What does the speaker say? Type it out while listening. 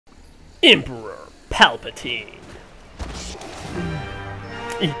Emperor Palpatine.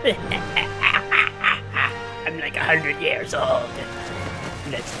 I'm like 100 years old.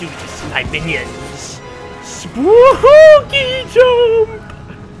 Let's do this, my minions. Spooky jump!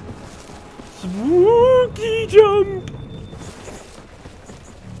 Spooky jump!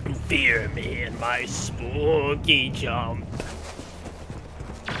 Fear me in my spooky jump.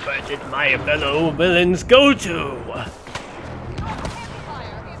 Where did my fellow villains go to?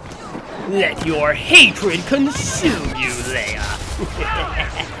 Let your hatred consume you, Leia.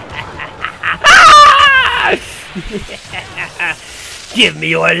 Give me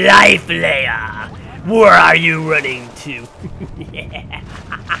your life, Leia. Where are you running to?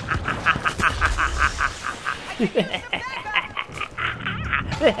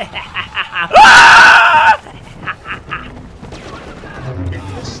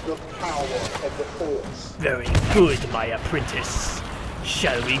 Witness the power of the Force. Very good, my apprentice.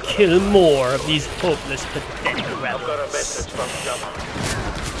 Shall we kill more of these hopeless, pathetic rebels? I've got a message from Jabba.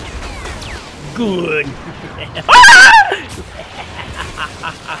 Good.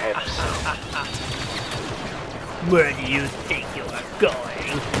 Where do you think you are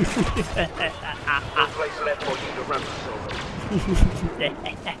going? No place left for you to run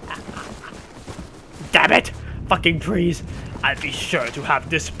Damn it! Fucking trees! I'll be sure to have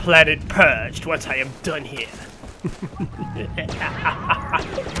this planet purged once I am done here.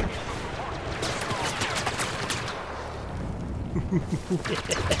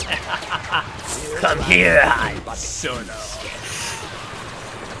 Come here, Han Solo.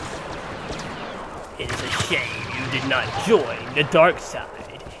 It is a shame you did not join the dark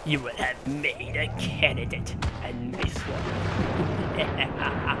side. You would have made a candidate, a nice one.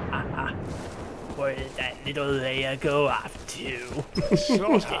 Where did that little Leia go off to?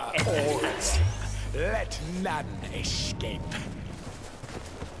 Slaughter all. Let none escape.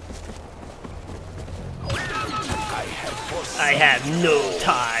 I have no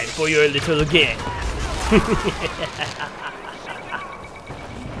time for your little game.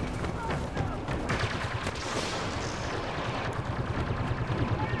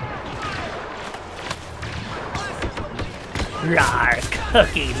 Rawr,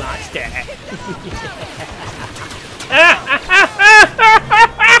 Cookie Monster.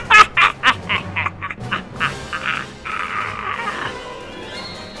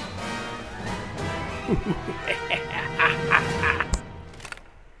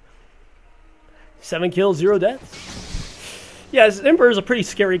 7 kills, 0 deaths. Yeah, this Emperor's a pretty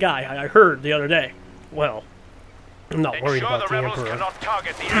scary guy, I heard the other day. Well, I'm not worried about the Emperor. Cannot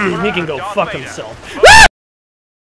target the He can go Darth fuck Vader. himself.